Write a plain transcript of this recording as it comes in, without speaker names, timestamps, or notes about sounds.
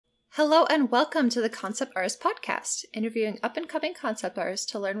Hello and welcome to the Concept Artist Podcast, interviewing up-and-coming concept artists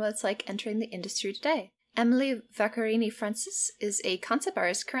to learn what it's like entering the industry today. Emilie Vaccarini-Francis is a concept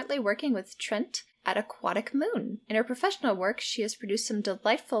artist currently working with Trent at Aquatic Moon. In her professional work, she has produced some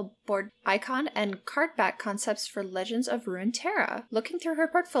delightful board icon and card back concepts for Legends of Runeterra. Looking through her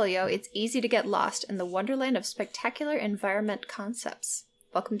portfolio, it's easy to get lost in the wonderland of spectacular environment concepts.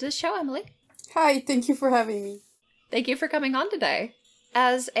 Welcome to the show, Emilie. Hi, thank you for having me. Thank you for coming on today.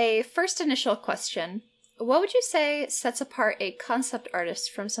 As a first initial question, what would you say sets apart a concept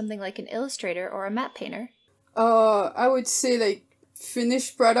artist from something like an illustrator or a matte painter? I would say like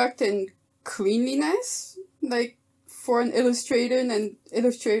finished product and cleanliness. Like for an illustrator and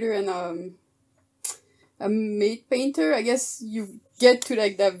a matte painter, I guess you get to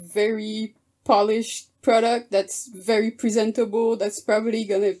like that very polished product that's very presentable, that's probably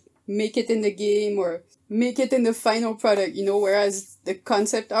gonna make it in the game or make it in the final product, whereas the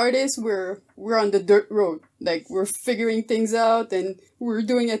concept artists, we're on the dirt road. Like, we're figuring things out and we're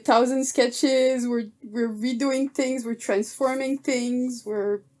doing 1,000 sketches, we're redoing things, we're transforming things,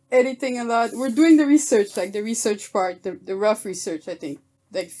 we're editing a lot. We're doing the research, like the research part, the rough research, I think.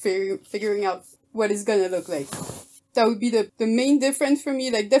 Like, figuring out what it's gonna look like. That would be the main difference for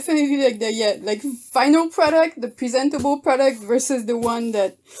me. Like, definitely like final product, the presentable product versus the one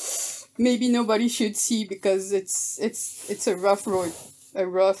that maybe nobody should see because it's a rough road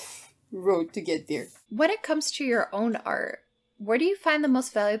to get there. When it comes to your own art, where do you find the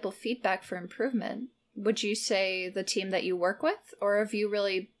most valuable feedback for improvement? Would you say the team that you work with, or have you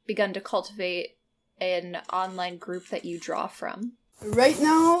really begun to cultivate an online group that you draw from? Right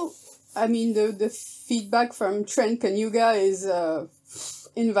now, I mean, the feedback from Trent Kaniuga is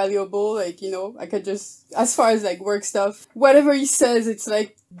invaluable. Like, I could just, as far as like work stuff, whatever he says, it's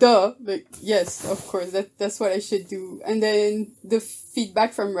like, duh, like, yes, of course, that's what I should do. And then the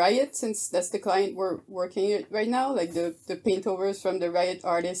feedback from Riot, since that's the client we're working with right now, like the paint overs from the Riot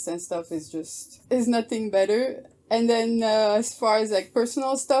artists and stuff is nothing better. And then as far as like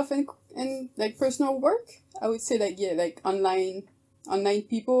personal stuff and like personal work, I would say like, yeah, like online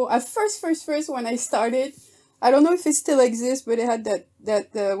people. At first when I started, I don't know if it still exists, but it had that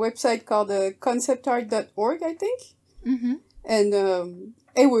website called conceptart.org, I think. Mm-hmm. And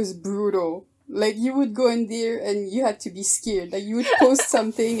it was brutal. Like, you would go in there and you had to be scared. Like, you would post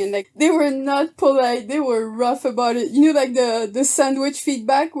something and like they were not polite, they were rough about it. Like the sandwich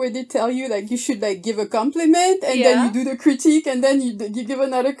feedback where they tell you like you should like give a compliment and then you do the critique and then you give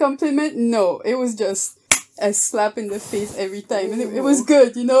another compliment. No, it was just a slap in the face every time. And it was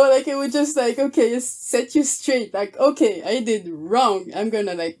good, like it would just like, okay, set you straight. Like, okay, I did wrong. I'm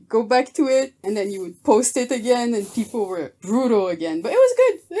gonna like go back to it. And then you would post it again and people were brutal again. But it was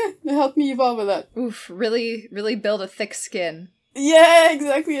good. Yeah, it helped me evolve a lot. Oof, really, really build a thick skin. Yeah,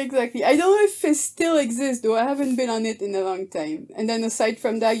 exactly. I don't know if it still exists though. I haven't been on it in a long time. And then aside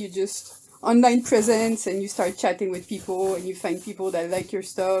from that, you just online presence and you start chatting with people and you find people that like your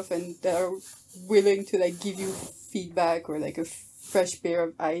stuff and that are willing to like give you feedback or like a fresh pair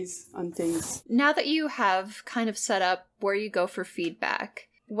of eyes on things. Now that you have kind of set up where you go for feedback,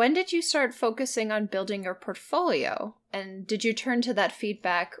 when did you start focusing on building your portfolio? And did you turn to that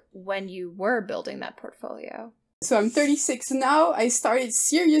feedback when you were building that portfolio? So I'm 36 now. I started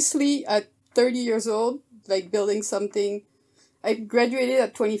seriously at 30 years old, like building something. I graduated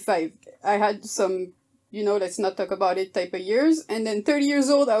at 25. I had some let's not talk about it type of years. And then 30 years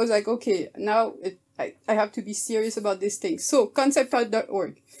old, I was like, okay, now I have to be serious about this thing. So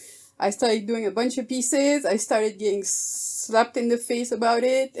conceptart.org. I started doing a bunch of pieces. I started getting slapped in the face about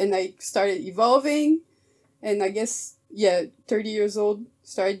it. And I started evolving. And I guess, 30 years old,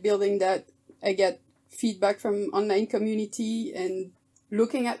 started building that. I get feedback from online community and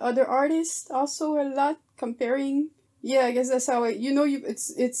looking at other artists also a lot, comparing. Yeah, I guess that's how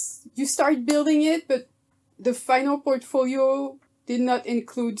you start building it, but the final portfolio did not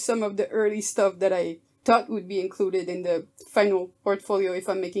include some of the early stuff that I thought would be included in the final portfolio, if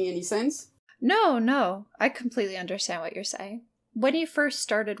I'm making any sense. No. I completely understand what you're saying. When you first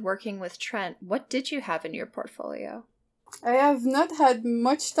started working with Trent, what did you have in your portfolio? I have not had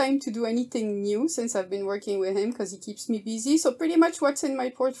much time to do anything new since I've been working with him because he keeps me busy. So pretty much what's in my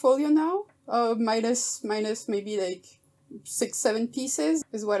portfolio now, minus maybe like 6-7 pieces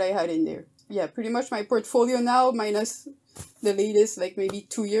is what I had in there. Yeah, pretty much my portfolio now, minus the latest, like maybe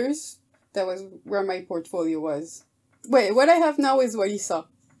 2 years. That was where my portfolio was. Wait, what I have now is what he saw,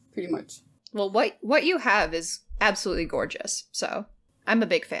 pretty much. Well, what you have is absolutely gorgeous, so I'm a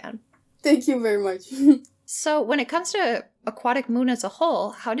big fan. Thank you very much. So when it comes to Aquatic Moon as a whole,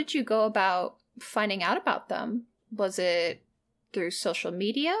 how did you go about finding out about them? Was it through social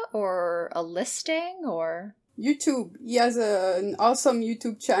media or a listing or? YouTube. He has an awesome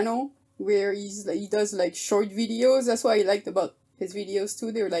YouTube channel where he does like short videos. That's what I liked about his videos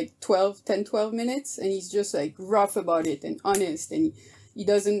too. They're like 12 minutes, and he's just like rough about it and honest, and he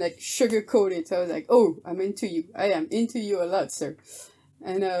doesn't like sugarcoat it. So I was like, oh, I'm into you. I am into you a lot, sir.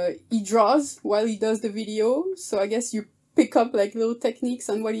 And he draws while he does the video, so I guess you pick up like little techniques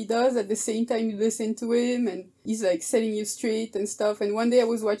on what he does at the same time you listen to him, and he's like setting you straight and stuff. And one day I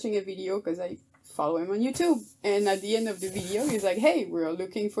was watching a video because I follow him on YouTube, and at the end of the video he's like, hey, we're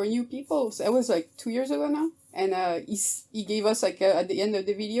looking for new people. So that was like 2 years ago now, and he gave us like at the end of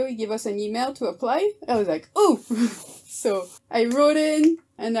the video he gave us an email to apply. I was like, oh. So I wrote in,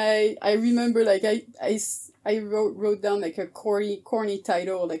 and I remember like I wrote down like a corny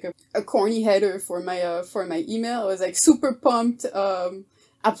title, like a corny header for my email. I was like super pumped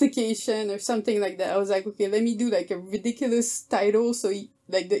application or something like that. I was like, okay, let me do like a ridiculous title so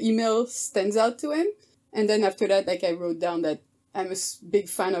like the email stands out to him. And then after that, like I wrote down that I'm a big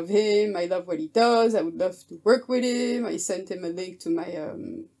fan of him. I love what he does. I would love to work with him. I sent him a link to my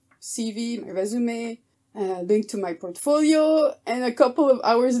CV, my resume, a link to my portfolio. And a couple of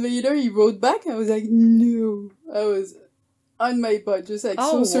hours later, he wrote back. I was like, no. I was on my butt, just like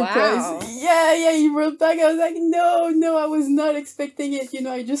so surprised. Wow. Yeah, he wrote back. I was like, no, I was not expecting it. You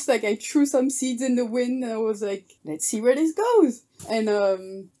know, I just like, I threw some seeds in the wind, and I was like, let's see where this goes.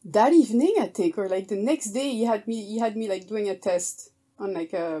 And that evening, I think, or like the next day, he had me like doing a test on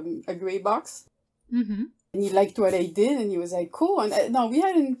like a gray box. Mm-hmm. And he liked what I did, and he was like, cool. And no,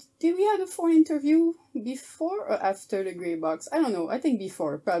 did we have a phone interview before or after the gray box? I don't know. I think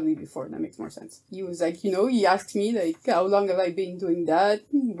probably before. That makes more sense. He was like, you know, he asked me like, how long have I been doing that?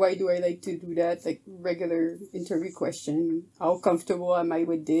 Why do I like to do that? Like regular interview question. How comfortable am I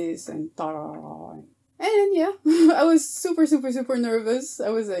with this? And ta-da. And yeah, I was super, super, super nervous. I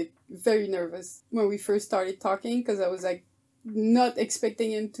was like very nervous when we first started talking, because I was like, not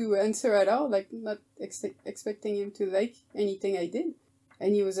expecting him to answer at all, like not expecting him to like anything I did.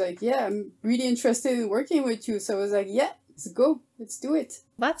 And he was like, yeah, I'm really interested in working with you. So I was like, yeah, let's go, let's do it.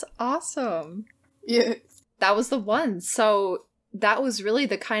 That's awesome. Yeah, That was the one. So that was really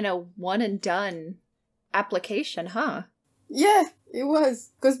the kind of one and done application, huh? yeah, it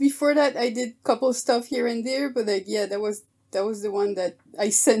was, because before that I did a couple stuff here and there, but like, yeah, that was the one that I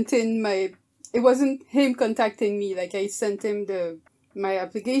sent in my. It wasn't him contacting me, like I sent him my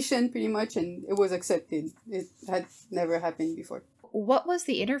application pretty much, and it was accepted. It had never happened before. What was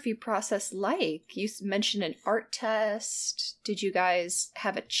the interview process like? You mentioned an art test. Did you guys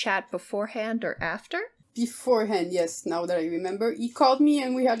have a chat beforehand or after? Beforehand, yes, now that I remember. He called me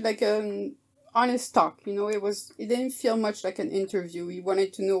and we had like an honest talk, you know, it didn't feel much like an interview. He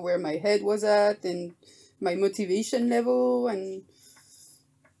wanted to know where my head was at and my motivation level, and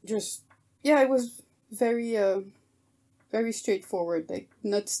just, yeah, it was very, very straightforward, like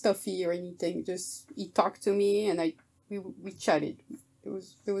not stuffy or anything. Just he talked to me and we chatted. It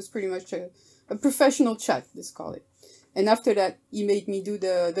was pretty much a professional chat, let's call it. And after that, he made me do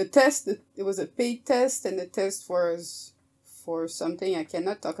the test. It was a paid test, and the test was for something I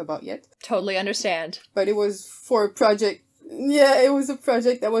cannot talk about yet. Totally understand. But it was for a project. Yeah, it was a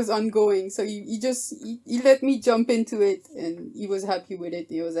project that was ongoing. So he let me jump into it, and he was happy with it.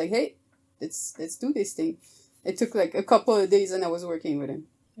 He was like, hey, let's do this thing. It took like a couple of days, and I was working with him.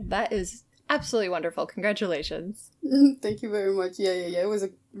 That is absolutely wonderful. Congratulations. Thank you very much. Yeah. It was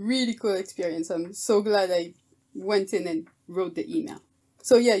a really cool experience. I'm so glad I went in and wrote the email.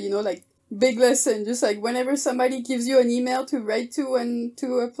 So yeah, you know, like, big lesson, just like whenever somebody gives you an email to write to and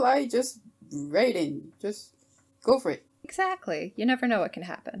to apply, just write in. Just go for it. Exactly. You never know what can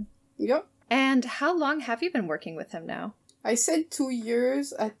happen. Yep. And how long have you been working with him now? I said 2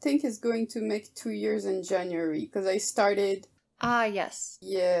 years. I think it's going to make 2 years in January, because I started... Ah, yes.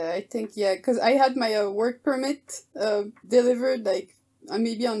 Yeah, I think, yeah, because I had my work permit delivered like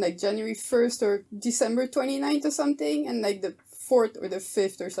maybe on like January 1st or December 29th or something, and like the 4th or the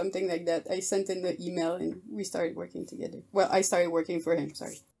 5th or something like that, I sent in the email and we started working together. Well, I started working for him,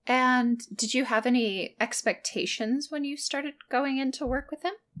 sorry. And did you have any expectations when you started going into work with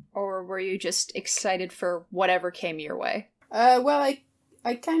him? Or were you just excited for whatever came your way? Well,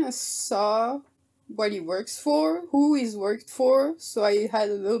 I kind of saw what he works for, who he's worked for, so I had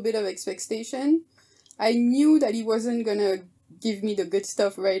a little bit of expectation. I knew that he wasn't gonna give me the good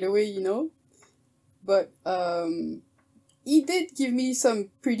stuff right away, you know, but he did give me some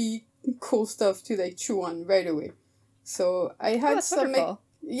pretty cool stuff to like chew on right away. So I had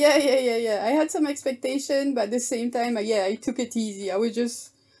yeah. I had some expectation, but at the same time, I took it easy. I was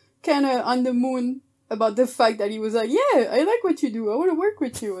just kind of on the moon about the fact that he was like, yeah, I like what you do. I want to work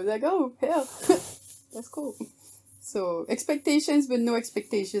with you. I was like, oh, hell, that's cool. So expectations, but no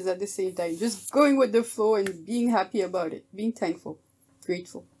expectations at the same time. Just going with the flow and being happy about it. Being thankful,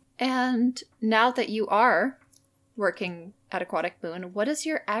 grateful. And now that you are working at Aquatic Moon, what does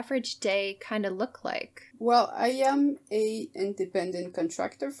your average day kind of look like? Well, I am a independent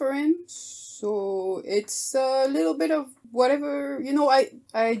contractor for him. So it's a little bit of whatever,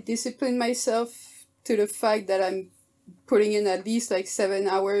 I discipline myself to the fact that I'm putting in at least like 7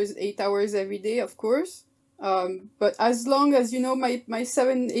 hours, 8 hours every day, of course. But as long as, my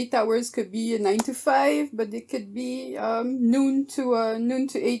 7, 8 hours could be a 9 to 5, but it could be noon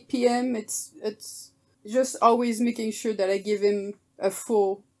to 8 p.m. It's just always making sure that I give him a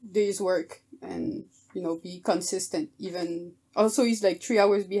full day's work and, be consistent. Even also, he's like 3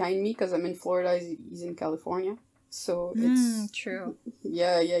 hours behind me because I'm in Florida. He's in California. So it's true.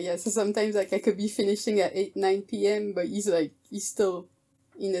 Yeah. So sometimes like I could be finishing at 8, 9 p.m., but he's still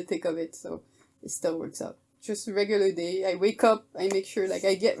in the thick of it. So it still works out. Just a regular day. I wake up, I make sure like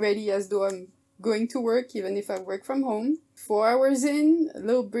I get ready as though I'm going to work, even if I work from home. 4 hours in, a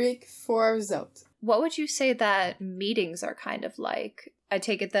little break, 4 hours out. What would you say that meetings are kind of like? I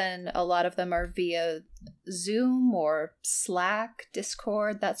take it then a lot of them are via Zoom or Slack,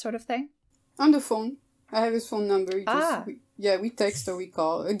 Discord, that sort of thing? On the phone. I have his phone number. We text or we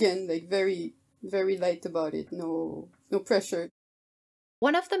call. Again, like very, very light about it. No pressure.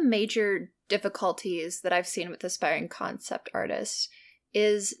 One of the major difficulties that I've seen with aspiring concept artists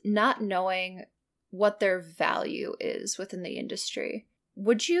is not knowing what their value is within the industry.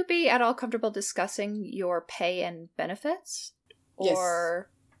 Would you be at all comfortable discussing your pay and benefits?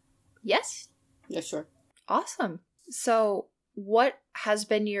 Or yes? Yeah, sure. Awesome. So what has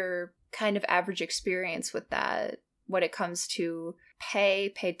been your kind of average experience with that when it comes to pay,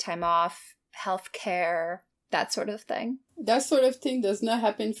 paid time off, healthcare, that sort of thing? That sort of thing does not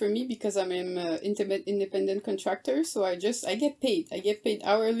happen for me because I'm an independent contractor. So I get paid. I get paid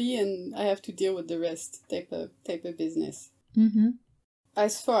hourly and I have to deal with the rest type of business. Mm-hmm.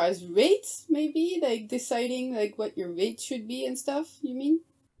 As far as rates, maybe like deciding like what your rate should be and stuff, you mean?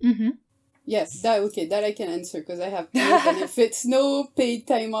 Mm-hmm. Yes, that I can answer because I have no benefits, no paid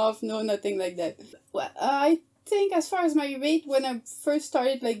time off, no nothing like that. Well, I think as far as my rate, when I first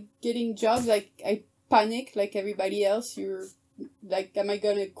started like getting jobs, like I panic like everybody else. You're like, am I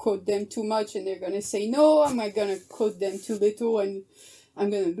gonna quote them too much and they're gonna say no? Am I gonna quote them too little and I'm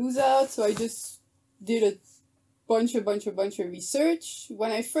gonna lose out? So I just did a bunch of research.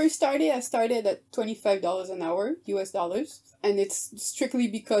 When I first started, I started at $25 an hour, US dollars. And it's strictly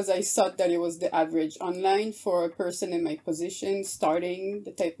because I thought that it was the average online for a person in my position, starting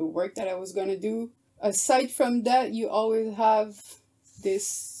the type of work that I was going to do. Aside from that, you always have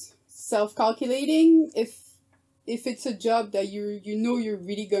this self-calculating. If it's a job that you're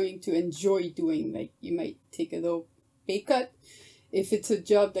really going to enjoy doing, like you might take a little pay cut. If it's a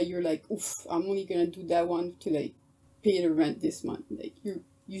job that you're like, oof, I'm only going to do that one to like pay the rent this month. Like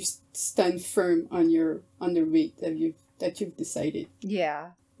you stand firm on the rate that you've decided.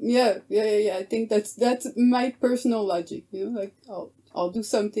 Yeah. Yeah. I think that's my personal logic. Like I'll do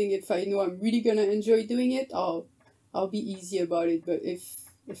something if I know I'm really gonna enjoy doing it. I'll be easy about it. But if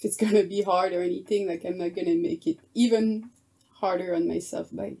it's gonna be hard or anything, like I'm not gonna make it even harder on myself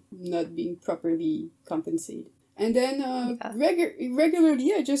by not being properly compensated. And then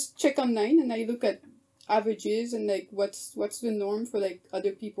regularly I just check online and I look at averages and like what's the norm for like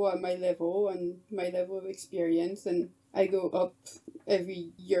other people at my level and my level of experience, and I go up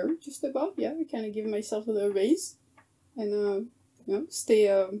every year just about. I kind of give myself a little raise and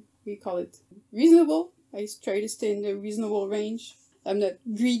stay we call it reasonable. I try to stay in the reasonable range. I'm not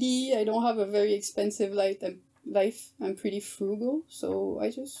greedy. I don't have a very expensive life. I'm pretty frugal, so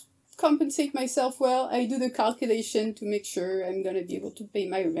I just compensate myself well. I do the calculation to make sure I'm going to be able to pay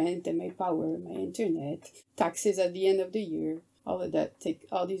my rent and my power, my internet, taxes at the end of the year, all of that. Take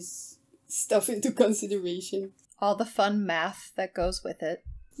all these stuff into consideration. All the fun math that goes with it.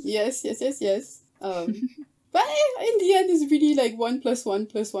 Yes. But in the end, it's really like 1 + 1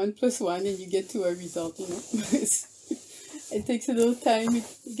 + 1 + 1 and you get to a result, It takes a little time, it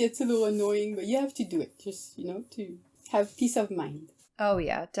gets a little annoying, but you have to do it just, to have peace of mind. Oh,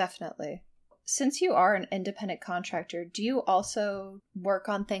 yeah, definitely. Since you are an independent contractor, do you also work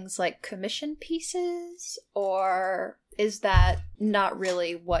on things like commission pieces? Or is that not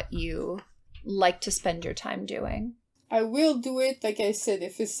really what you like to spend your time doing? I will do it, like I said,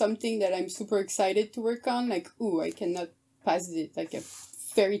 if it's something that I'm super excited to work on, like, I cannot pass it, like a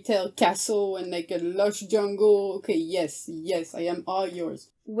fairy tale castle and like a lush jungle. Okay, yes, I am all yours.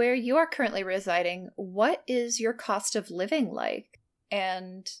 where you are currently residing, what is your cost of living like?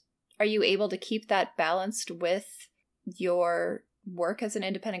 And are you able to keep that balanced with your work as an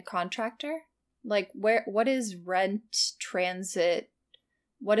independent contractor? Like, what is rent, transit?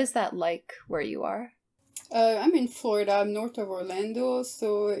 What is that like where you are? I'm in Florida. I'm north of Orlando,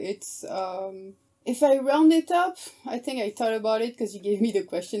 so it's if I round it up, I think I thought about it because you gave me the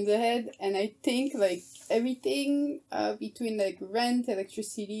questions ahead, and I think like everything between like rent,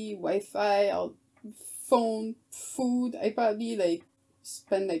 electricity, Wi-Fi, phone, food, I probably like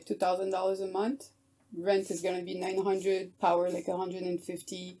spend like $2,000 a month. Rent is gonna be 900, power like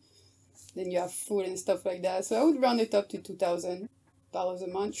 150. Then you have food and stuff like that. So I would round it up to $2,000 a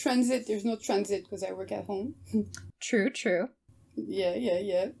month. Transit, there's no transit because I work at home. True.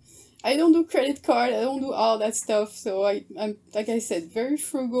 Yeah. I don't do credit card. I don't do all that stuff. So I'm like I said, very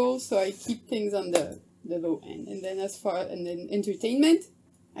frugal. So I keep things on the low end. And then and then entertainment,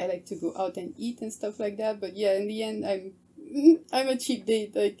 I like to go out and eat and stuff like that. But yeah, in the end, I'm a cheap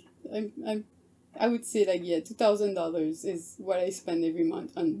date. Like I would say like, yeah, $2,000 is what I spend every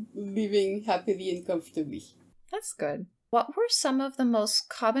month on living happily and comfortably. That's good. What were some of the most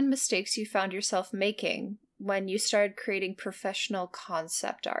common mistakes you found yourself making when you started creating professional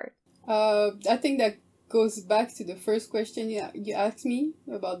concept art? I think that goes back to the first question you asked me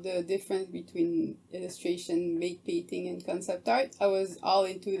about the difference between illustration, make painting, and concept art. I was all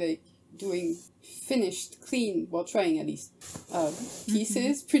into like doing finished, clean, well, trying at least,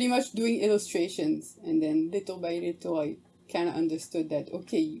 pieces, pretty much doing illustrations. And then little by little, I kind of understood that,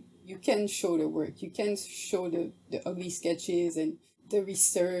 okay, you can show the work, you can show the ugly sketches and the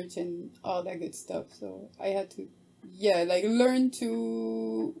research and all that good stuff. So I had to, yeah, like learn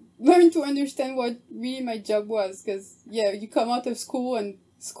to understand what really my job was. Because, yeah, you come out of school and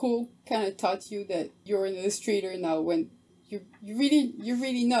school kind of taught you that you're an illustrator now when you're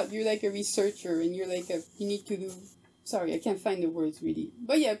really not. You're like a researcher, and you're like you need to do. Sorry, I can't find the words really.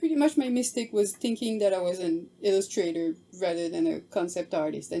 But yeah, pretty much my mistake was thinking that I was an illustrator rather than a concept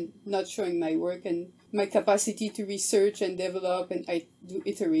artist, and not showing my work and my capacity to research and develop, and I do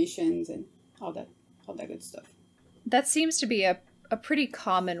iterations and all that good stuff. That seems to be a pretty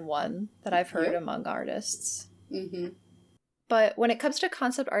common one that I've heard among artists. Mm-hmm. But when it comes to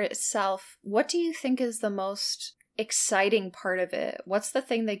concept art itself, what do you think is the most exciting part of it? What's the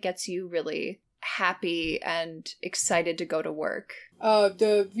thing that gets you really happy and excited to go to work?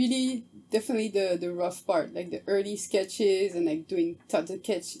 Definitely the rough part, like the early sketches and like doing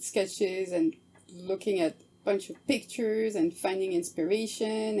sketches and looking at a bunch of pictures and finding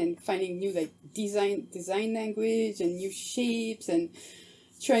inspiration and finding new like design language and new shapes and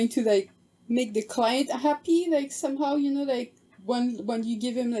trying to like make the client happy, like somehow, like when you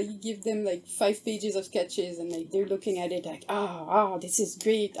give them like 5 pages of sketches and like they're looking at it like this is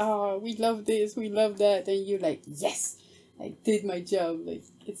great, we love this, we love that, and you're like, yes, I did my job. Like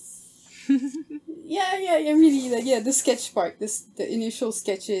it's yeah really, like, yeah, the sketch part, the initial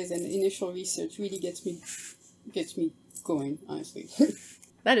sketches and the initial research really gets me going, honestly.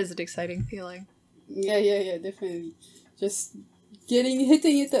 That is an exciting feeling. Yeah, definitely. Just hitting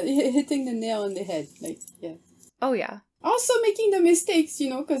the nail on the head, like, yeah. Oh yeah. Also making the mistakes,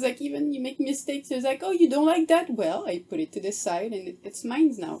 because like even you make mistakes, it's like, oh, you don't like that? Well, I put it to the side and it's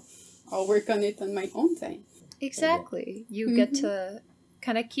mine now. I'll work on it on my own time. Exactly. You get to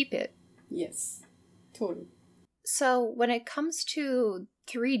kind of keep it. Yes, totally. So when it comes to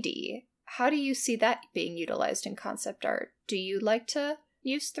 3D, how do you see that being utilized in concept art? Do you like to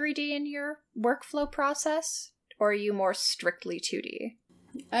use 3D in your workflow process, or are you more strictly 2D?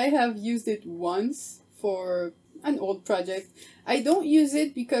 I have used it once for an old project. I don't use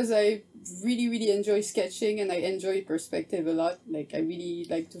it because I really enjoy sketching and I enjoy perspective a lot. Like I really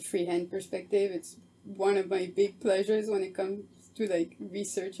like to freehand perspective. It's one of my big pleasures when it comes to like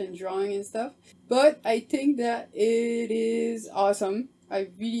research and drawing and stuff. But I think that it is awesome. I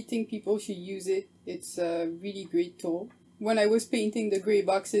really think people should use it. It's a really great tool. When I was painting the gray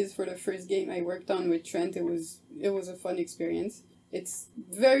boxes for the first game I worked on with Trent, it was a fun experience. It's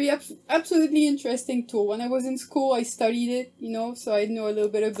very absolutely interesting tool. When I was in school, I studied it, so I know a little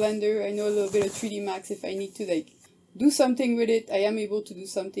bit of Blender. I know a little bit of 3D Max. If I need to like do something with it, I am able to do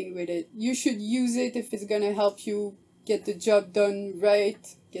something with it. You should use it if it's gonna help you get the job done right,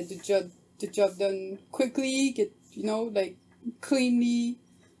 get the job done quickly, get like cleanly.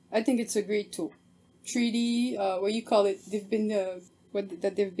 I think it's a great tool. 3D, what you call it? They've been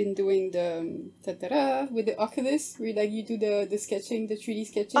doing the with the Oculus, where like you do the sketching, the 3D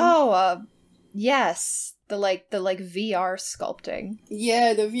sketching. Oh, yes, the VR sculpting.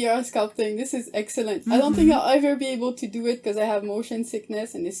 Yeah, the VR sculpting. This is excellent. I don't think I'll ever be able to do it because I have motion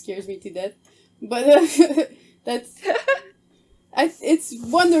sickness and it scares me to death. But that's it's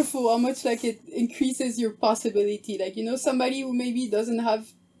wonderful how much like it increases your possibility. Like, you know, somebody who maybe doesn't have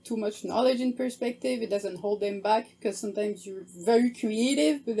too much knowledge and perspective, it doesn't hold them back because sometimes you're very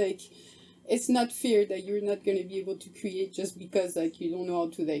creative, but like it's not fair that you're not going to be able to create just because like you don't know how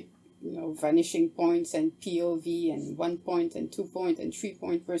to like, you know, vanishing points and POV and 1 point and 2 point and 3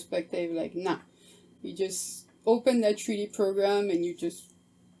 point perspective. Like, nah, you just open that 3D program and you just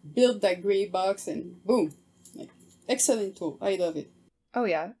build that gray box and boom. Like, excellent tool. I love it. Oh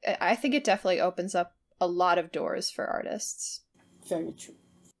yeah, I think it definitely opens up a lot of doors for artists. Very true.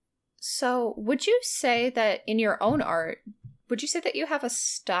 So would you say that in your own art, would you say that you have a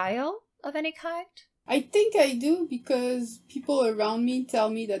style of any kind? I think I do because people around me tell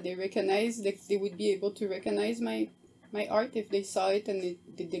me that they recognize, like they would be able to recognize my art if they saw it and they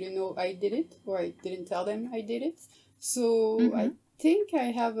didn't know I did it or I didn't tell them I did it. So I think I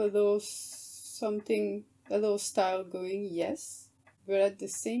have a little style going, yes. But at the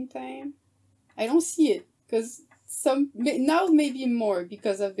same time, I don't see it because now maybe more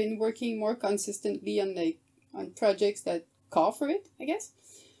because I've been working more consistently on projects that call for it, I guess.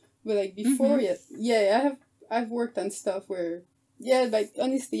 But like before, I've worked on stuff where, like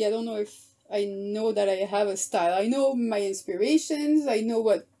honestly, I don't know if I know that I have a style. I know my inspirations. I know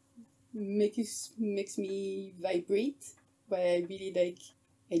what makes me vibrate, what I really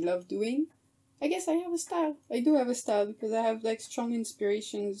I love doing. I guess I have a style. I do have a style because I have like strong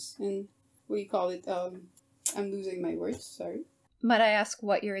inspirations and what do you call it? I'm losing my words. Sorry. Might I ask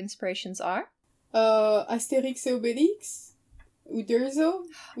what your inspirations are? Asterix et Obelix. Uderzo?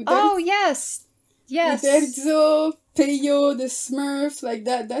 Oh, yes! Yes! Uderzo, Peyo, the Smurf, like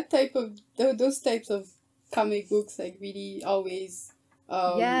that type of, those types of comic books, like really always.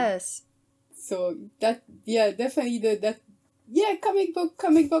 Yes. So that, definitely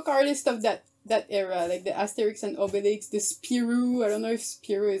comic book artist of that era, like the Asterix and Obelix, the Spirou. I don't know if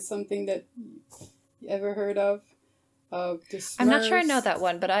Spirou is something that you ever heard of. The Smurfs. I'm not sure I know that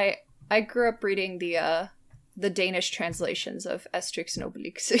one, but I grew up reading the Danish translations of Asterix and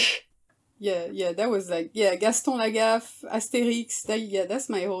Obelix. yeah, that was like, Gaston Lagaffe, Asterix, that's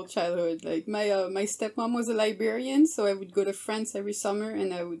my whole childhood. Like, my stepmom was a librarian, so I would go to France every summer,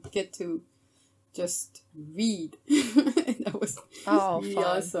 and I would get to just read. And that was really fun.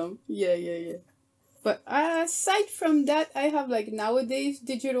 awesome. Yeah. But aside from that, I have, like, nowadays,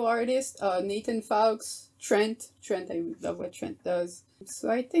 digital artists, Nathan Fawkes, Trent, I love what Trent does. So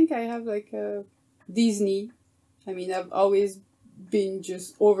I think I have, like, Disney. I mean, I've always been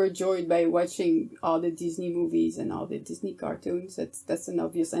just overjoyed by watching all the Disney movies and all the Disney cartoons. That's an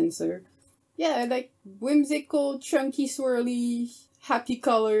obvious answer. Yeah, I like whimsical, chunky, swirly, happy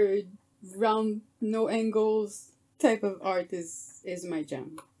colored, round, no angles type of art is my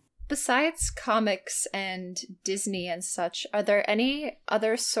jam. Besides comics and Disney and such, are there any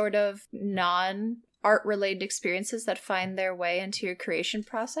other sort of non-art related experiences that find their way into your creation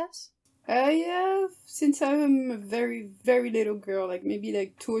process? Yeah, since I'm a very, very little girl, like maybe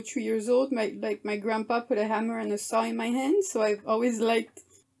like 2 or 3 years old, my grandpa put a hammer and a saw in my hand, so I've always liked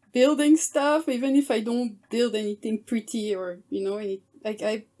building stuff, even if I don't build anything pretty or, you know, I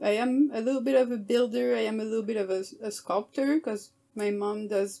am a little bit of a builder, I am a little bit of a sculptor, because my mom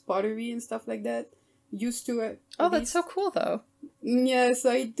does pottery and stuff like that. Used to. Oh, that's so cool, though. Yeah,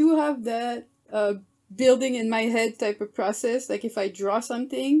 so I do have that building in my head type of process. Like if I draw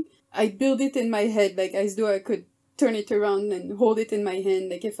something, I build it in my head, like as though I could turn it around and hold it in my hand.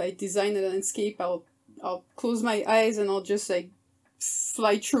 Like if I design a landscape, I'll close my eyes and I'll just like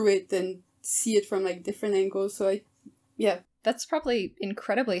fly through it and see it from like different angles. So That's probably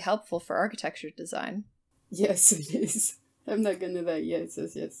incredibly helpful for architecture design. Yes, it is. I'm not gonna lie. Yes.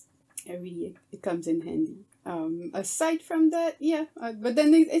 It comes in handy. Aside from that, but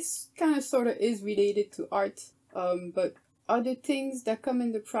then it's kind of sort of is related to art. But other things that come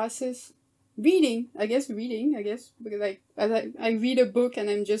in the process, reading, I guess, because like as I read a book and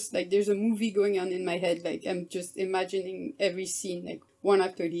I'm just like, there's a movie going on in my head, like I'm just imagining every scene like one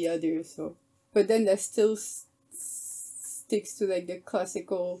after the other. So, but then that still sticks to like the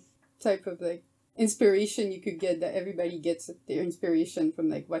classical type of like inspiration you could get, that everybody gets their inspiration from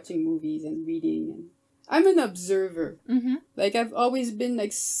like watching movies and reading. And I'm an observer. Mm-hmm. Like I've always been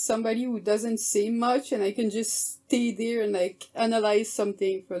like somebody who doesn't say much, and I can just stay there and like analyze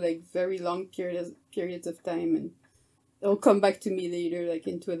something for like very long periods of time, and it'll come back to me later like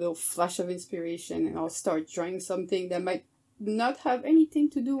into a little flash of inspiration, and I'll start drawing something that might not have anything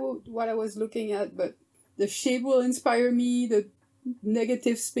to do with what I was looking at, but the shape will inspire me, the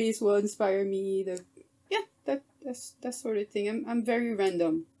negative space will inspire me, that's that sort of thing. I'm very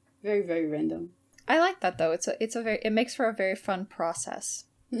random. Very, very random. I like that though. It makes for a very fun process.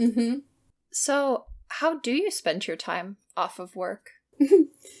 Mm-hmm. So how do you spend your time off of work?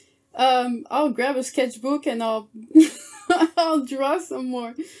 I'll grab a sketchbook and I'll I'll draw some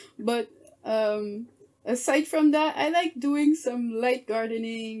more. But aside from that, I like doing some light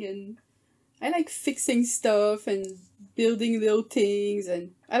gardening, and I like fixing stuff and building little things,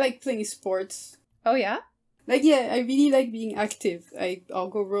 and I like playing sports. Oh yeah? Like, yeah, I really like being active. I'll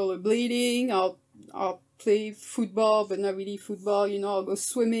go rollerblading, I'll play football, but not really football, I'll go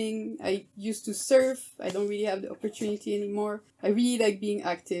swimming. I used to surf. I don't really have the opportunity anymore. I really like being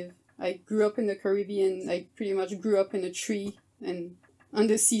active. I grew up in the Caribbean. I pretty much grew up in a tree and on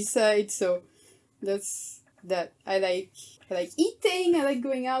the seaside, so that's that. I like eating. I like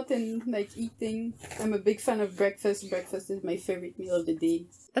going out and like eating. I'm a big fan of breakfast. Breakfast is my favorite meal of the day.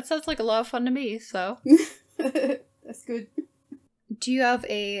 That sounds like a lot of fun to me, so. That's good. Do you have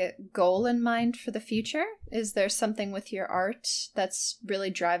a goal in mind for the future? Is there something with your art that's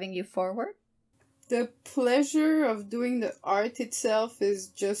really driving you forward? The pleasure of doing the art itself is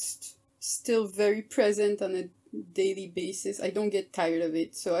just still very present on a daily basis. I don't get tired of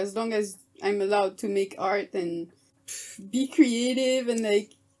it. So as long as I'm allowed to make art and be creative and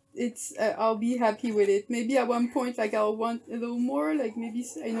like I'll be happy with it. Maybe at one point like I'll want a little more, like maybe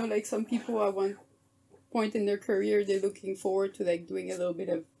I know like some people at one point in their career they're looking forward to like doing a little bit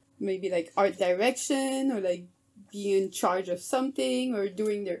of maybe like art direction or like being in charge of something or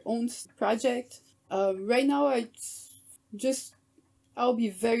doing their own project. Right now I'll be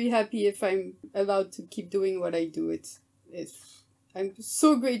very happy if I'm allowed to keep doing what I do. I'm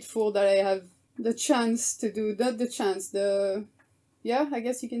so grateful that I have the chance to do, not the chance, I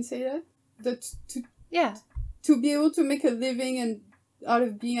guess you can say that. To be able to make a living and out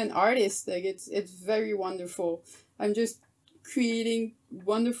of being an artist, like it's very wonderful. I'm just creating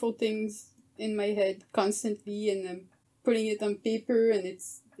wonderful things in my head constantly, and I'm putting it on paper, and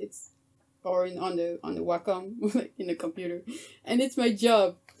it's or on the Wacom, like in the computer, and it's my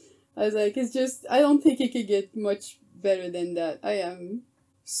job. I was like, it's just, I don't think it could get much better than that. I am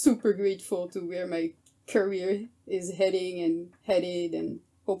super grateful to where my career is heading and headed, and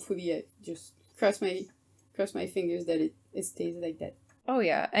hopefully I just cross my fingers that it stays like that. Oh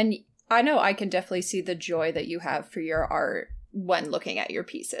yeah, and I know I can definitely see the joy that you have for your art when looking at your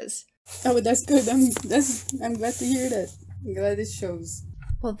pieces. Oh, that's good. I'm glad to hear that. I'm glad it shows.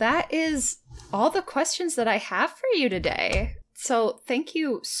 Well, that is all the questions that I have for you today. So thank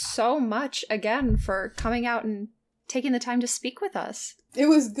you so much again for coming out and taking the time to speak with us. It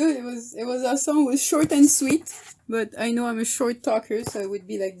was good. It was awesome. It was short and sweet, but I know I'm a short talker, so it would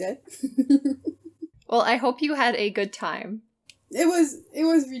be like that. Well, I hope you had a good time. It was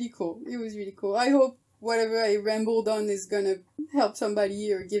really cool. It was really cool. I hope whatever I rambled on is gonna help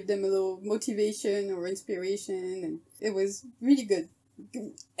somebody or give them a little motivation or inspiration, and it was really good.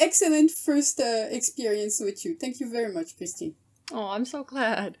 Excellent first experience with you. Thank you very much, Christine. Oh, I'm so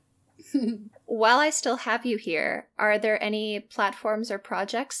glad. While I still have you here, are there any platforms or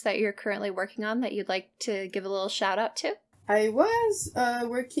projects that you're currently working on that you'd like to give a little shout out to? I was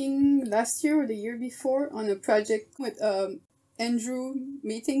working last year or the year before on a project with Andrew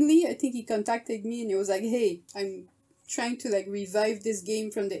Mattingly. I think he contacted me and he was like, hey, I'm trying to like revive this game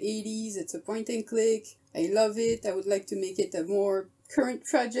from the 80s. It's a point and click. I love it. I would like to make it a more current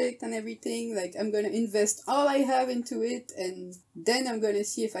project and everything. Like, I'm gonna invest all I have into it, and then I'm gonna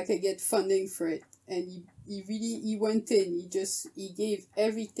see if I could get funding for it. And he went in. He gave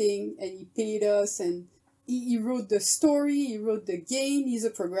everything, and he paid us, and he wrote the story, he wrote the game. He's a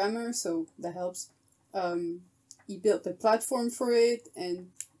programmer, so that helps. He built the platform for it, and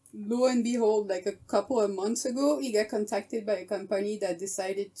lo and behold, like a couple of months ago, he got contacted by a company that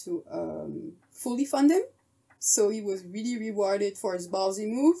decided to fully fund him. So he was really rewarded for his ballsy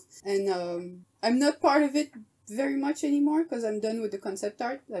move. And I'm not part of it very much anymore because I'm done with the concept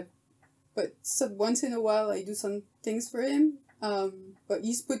art. But once in a while, I do some things for him. But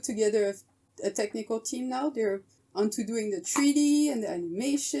he's put together a technical team now. They're onto doing the 3D and the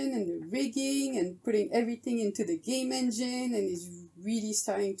animation and the rigging and putting everything into the game engine. And it's really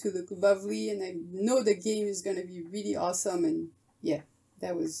starting to look lovely. And I know the game is going to be really awesome. And yeah,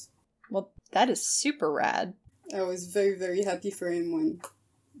 that was... Well, that is super rad. I was very, very happy for him when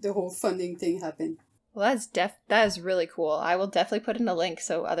the whole funding thing happened. Well, that is really cool. I will definitely put in a link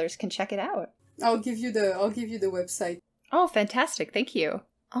so others can check it out. I'll give you the website. Oh, fantastic. Thank you.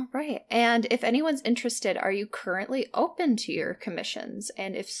 All right. And if anyone's interested, are you currently open to your commissions?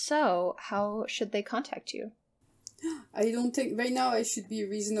 And if so, how should they contact you? I don't think right now I should be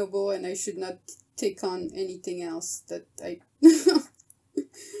reasonable and I should not take on anything else that I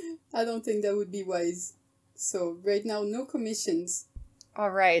I don't think that would be wise. So right now, no commissions.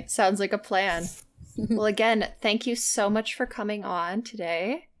 All right. Sounds like a plan. Well, again, thank you so much for coming on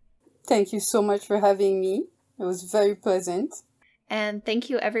today. Thank you so much for having me. It was very pleasant. And thank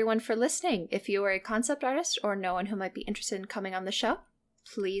you everyone for listening. If you are a concept artist or know one who might be interested in coming on the show,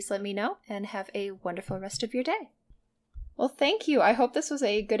 please let me know and have a wonderful rest of your day. Well, thank you. I hope this was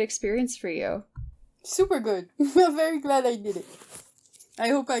a good experience for you. Super good. I'm very glad I did it. I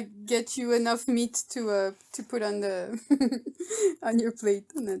hope I get you enough meat to put on the on your plate,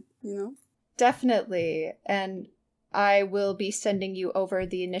 Definitely. And I will be sending you over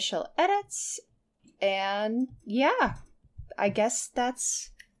the initial edits. And yeah, I guess that's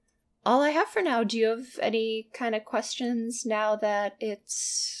all I have for now. Do you have any kind of questions now that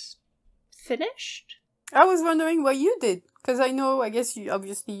it's finished? I was wondering what you did. Because I guess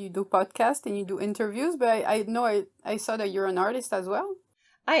you do podcasts and you do interviews, but I know I saw that you're an artist as well.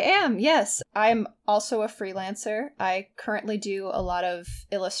 I am, yes. I'm also a freelancer. I currently do a lot of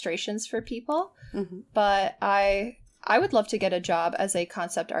illustrations for people, but I would love to get a job as a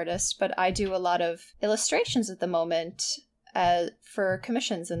concept artist, but I do a lot of illustrations at the moment for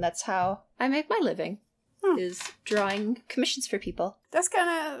commissions, and that's how I make my living, is drawing commissions for people. That's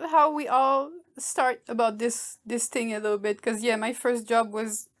kind of how we all start about this thing a little bit, because my first job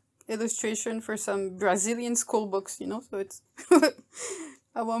was illustration for some Brazilian school books, so it's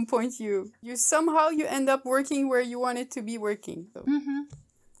at one point you somehow you end up working where you wanted to be working. So.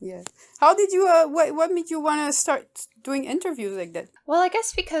 Yeah. How did you what made you want to start doing interviews like that? Well, I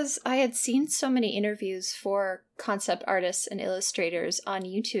guess because I had seen so many interviews for concept artists and illustrators on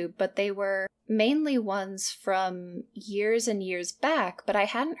YouTube, but they were mainly ones from years and years back, but I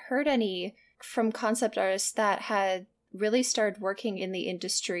hadn't heard any from concept artists that had really started working in the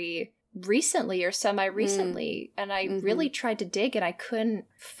industry recently or semi-recently, and I really tried to dig and I couldn't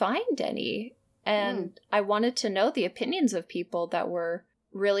find any. And I wanted to know the opinions of people that were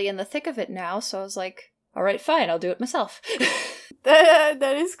really in the thick of it now, so I was like, all right, fine, I'll do it myself.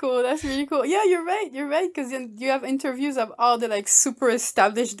 That is cool. That's really cool. Yeah, you're right, because you have interviews of all the super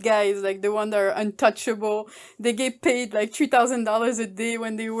established guys, like the one that are untouchable. They get paid like $3,000 a day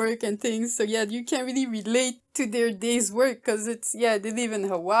when they work and things, so yeah, you can't really relate to their day's work because it's they live in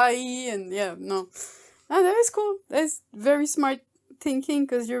Hawaii, and that is cool. That's very smart thinking,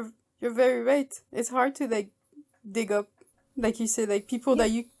 because you're very right. It's hard to dig up, like you said, people that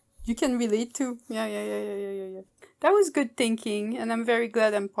you can relate to. Yeah. That was good thinking, and I'm very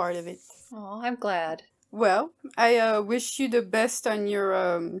glad I'm part of it. Oh, I'm glad. Well, I wish you the best on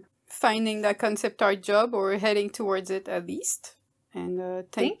your finding that concept art job, or heading towards it at least. And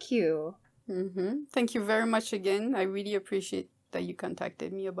thank you. Thank you very much again. I really appreciate that you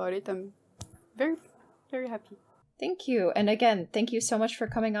contacted me about it. I'm very, very happy. Thank you. And again, thank you so much for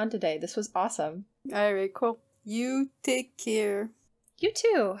coming on today. This was awesome. All right, cool. You take care. You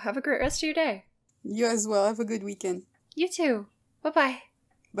too. Have a great rest of your day. You as well. Have a good weekend. You too. Bye-bye.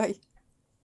 Bye.